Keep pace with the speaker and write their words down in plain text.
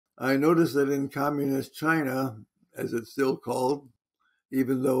I noticed that in communist China, as it's still called,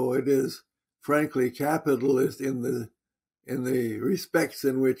 even though it is frankly capitalist in the respects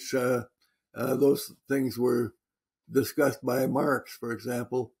in which those things were discussed by Marx, for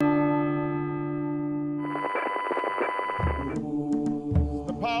example. The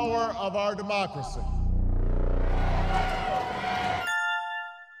power of our democracy.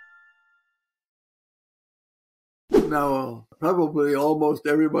 Now, probably almost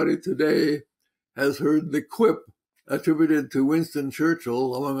everybody today has heard the quip attributed to Winston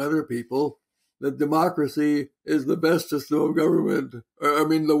Churchill, among other people, that democracy is the best system of government,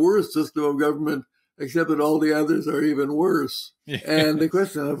 the worst system of government, except that all the others are even worse. Yes. And the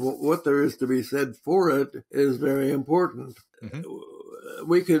question of what there is to be said for it is very important. Mm-hmm.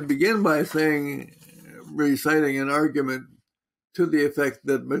 We could begin by reciting an argument to the effect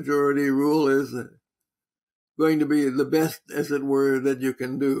that majority rule is going to be the best, as it were, that you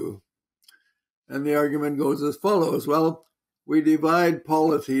can do. And the argument goes as follows. Well, we divide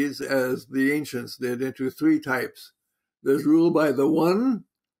polities, as the ancients did, into three types. There's rule by the one,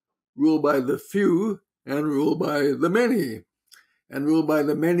 rule by the few, and rule by the many. And rule by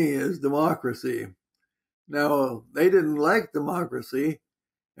the many is democracy. Now, they didn't like democracy,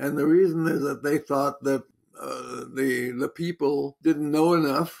 and the reason is that they thought that the people didn't know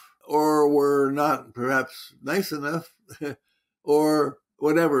enough, or were not perhaps nice enough, or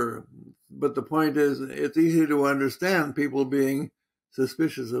whatever. But the point is, it's easy to understand people being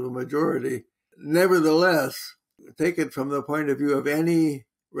suspicious of a majority. Nevertheless, take it from the point of view of any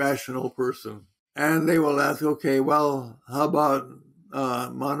rational person. And they will ask, okay, well, how about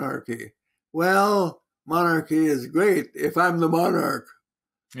monarchy? Well, monarchy is great if I'm the monarch.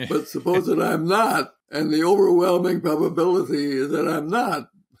 But suppose that I'm not, and the overwhelming probability is that I'm not.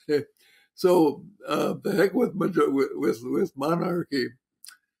 So the heck with monarchy.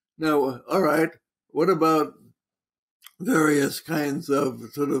 Now, all right, what about various kinds of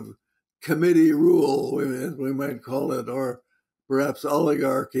sort of committee rule, we might call it, or perhaps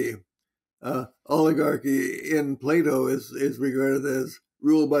oligarchy? Oligarchy in Plato is regarded as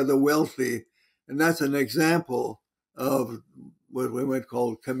rule by the wealthy, and that's an example of what we might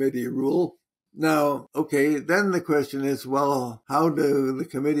call committee rule. Now, okay, then the question is, well, how do the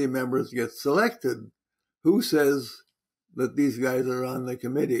committee members get selected? Who says that these guys are on the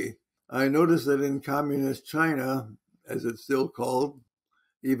committee? I noticed that in communist China, as it's still called,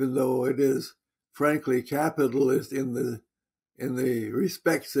 even though it is frankly capitalist in the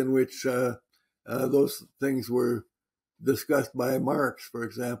respects in which those things were discussed by Marx, for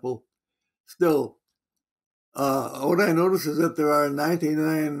example, still, what I notice is that there are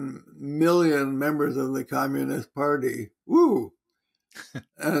 99 million members of the Communist Party. Woo!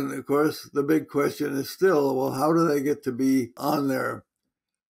 And of course, the big question is still, well, how do they get to be on there?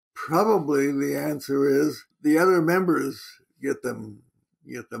 Probably the answer is the other members get them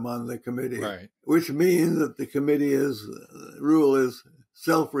on the committee, right? Which means that the committee rule is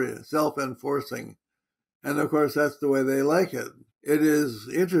self-enforcing. And of course, that's the way they like it. It is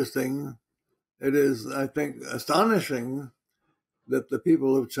interesting. It is, I think, astonishing that the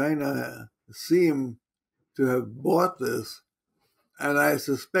people of China seem to have bought this. And I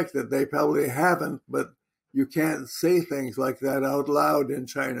suspect that they probably haven't, but you can't say things like that out loud in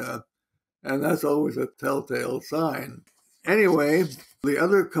China. And that's always a telltale sign. Anyway, the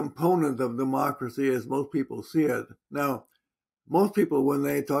other component of democracy, as most people see it. Now, most people, when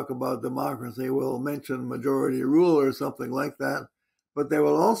they talk about democracy, will mention majority rule or something like that. But they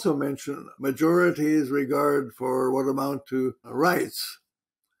will also mention majorities' regard for what amount to rights.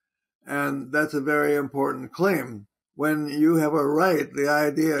 And that's a very important claim. When you have a right, the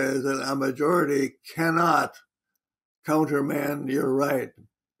idea is that a majority cannot countermand your right.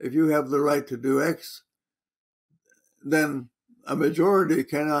 If you have the right to do X, then a majority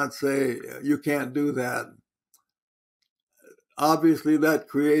cannot say you can't do that. Obviously, that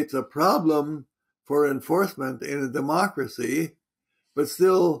creates a problem for enforcement in a democracy. But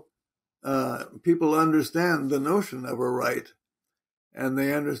still, people understand the notion of a right, and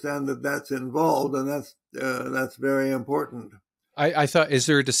they understand that that's involved, and that's very important. I thought, is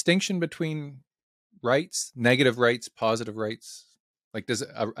there a distinction between rights, negative rights, positive rights? Like, does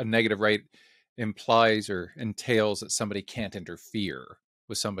a negative right implies or entails that somebody can't interfere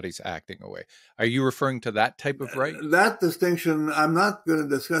with somebody's acting away? Are you referring to that type of right? That distinction, I'm not going to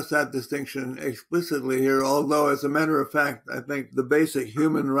discuss that distinction explicitly here, although as a matter of fact, I think the basic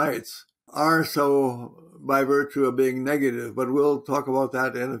human rights are so by virtue of being negative, but we'll talk about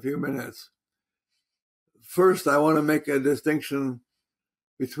that in a few minutes. First, I want to make a distinction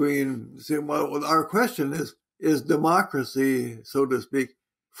between, our question is democracy, so to speak,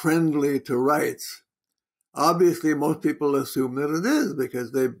 friendly to rights. Obviously, most people assume that it is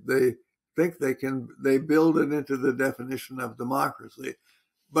because they think they build it into the definition of democracy,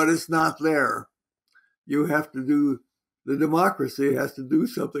 but it's not there. The democracy has to do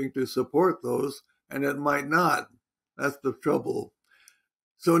something to support those, and it might not. That's the trouble.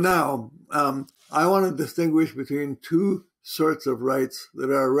 So now, I want to distinguish between two sorts of rights that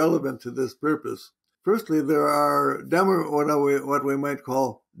are relevant to this purpose. Firstly, there are what we might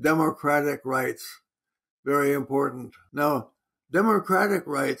call democratic rights. Very important. Now, democratic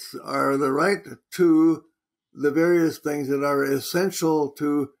rights are the right to the various things that are essential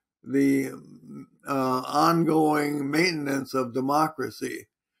to the ongoing maintenance of democracy.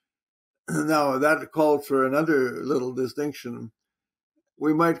 Now, that calls for another little distinction.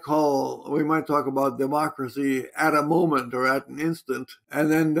 We might talk about democracy at a moment or at an instant,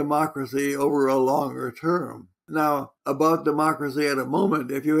 and then democracy over a longer term. Now, about democracy at a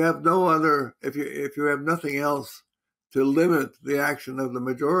moment, if you have nothing else to limit the action of the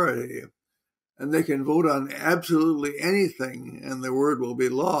majority, and they can vote on absolutely anything, and the word will be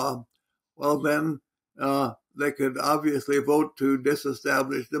law, well then they could obviously vote to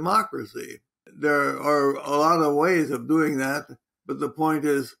disestablish democracy. There are a lot of ways of doing that. But the point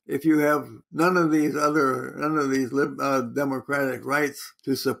is, if you have none of these democratic rights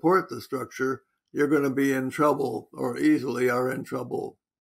to support the structure, you're going to be in trouble, or easily are in trouble.